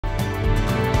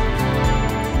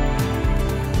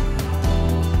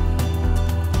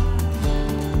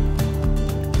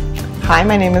Hi,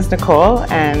 my name is Nicole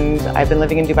and I've been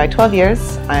living in Dubai 12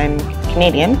 years. I'm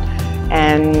Canadian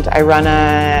and I run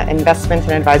an investment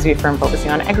and advisory firm focusing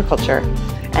on agriculture.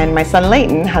 And my son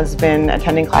Leighton has been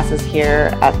attending classes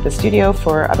here at the studio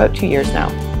for about 2 years now.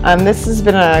 This has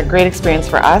been a great experience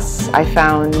for us. I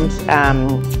found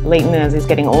Leighton, as he's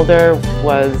getting older,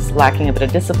 was lacking a bit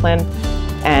of discipline,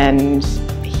 and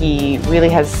he really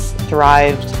has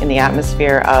thrived in the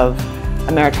atmosphere of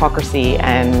a meritocracy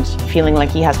and feeling like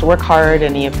he has to work hard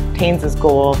and he obtains his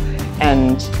goal,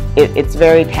 and it's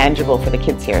very tangible for the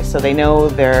kids here. So they know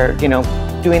they're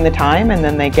doing the time, and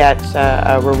then they get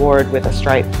a reward with a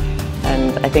stripe,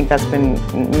 and I think that's been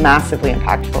massively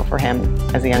impactful for him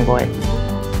as a young boy.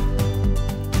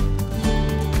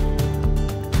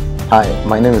 Hi,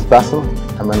 my name is Basil.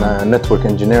 I'm a network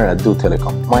engineer at Do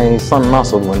Telecom. My son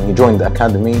Nasser, when he joined the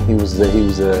academy, he was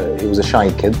a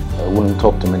shy kid. Wouldn't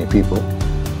talk to many people.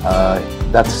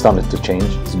 That started to change.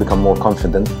 He's become more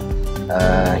confident.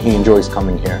 He enjoys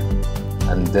coming here,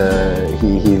 and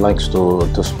he likes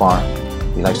to spar.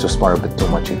 He likes to spar a bit too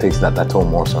much. He takes that at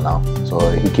home also now. So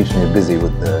he keeps me busy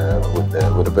with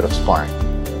a bit of sparring.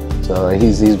 So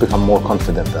he's become more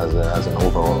confident as an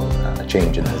overall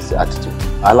change in his attitude.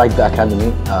 I like the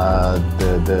academy.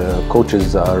 The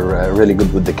coaches are really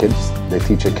good with the kids. They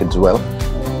teach the kids well.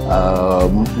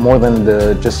 More than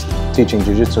just teaching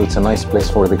Jiu-Jitsu, it's a nice place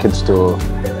for the kids to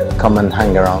come and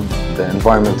hang around. The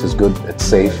environment is good, it's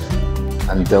safe,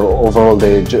 and overall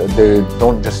they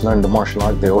don't just learn the martial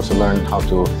art, they also learn how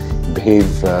to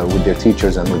behave with their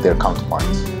teachers and with their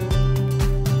counterparts.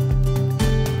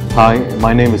 Hi,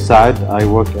 my name is Saad. I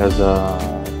work as a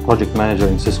project manager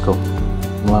in Cisco.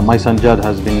 My son Jad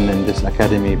has been in this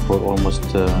academy for almost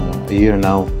a year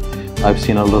now. I've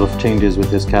seen a lot of changes with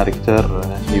his character.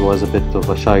 He was a bit of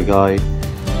a shy guy,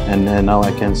 and now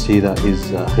I can see that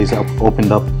he's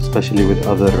opened up, especially with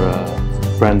other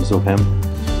friends of him.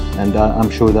 And I'm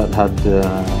sure that had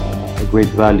a great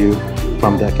value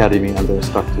from the academy and the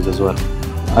instructors as well.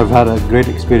 I've had a great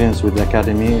experience with the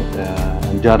academy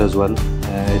and Jad as well.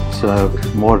 It's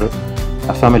more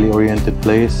a family-oriented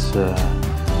place.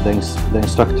 The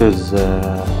instructors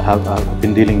have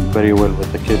been dealing very well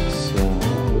with the kids,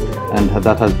 and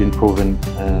that has been proven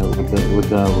with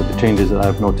the changes that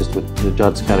I've noticed with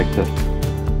Jad's character.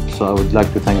 So I would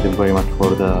like to thank them very much for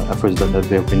the efforts that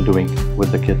they have been doing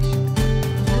with the kids.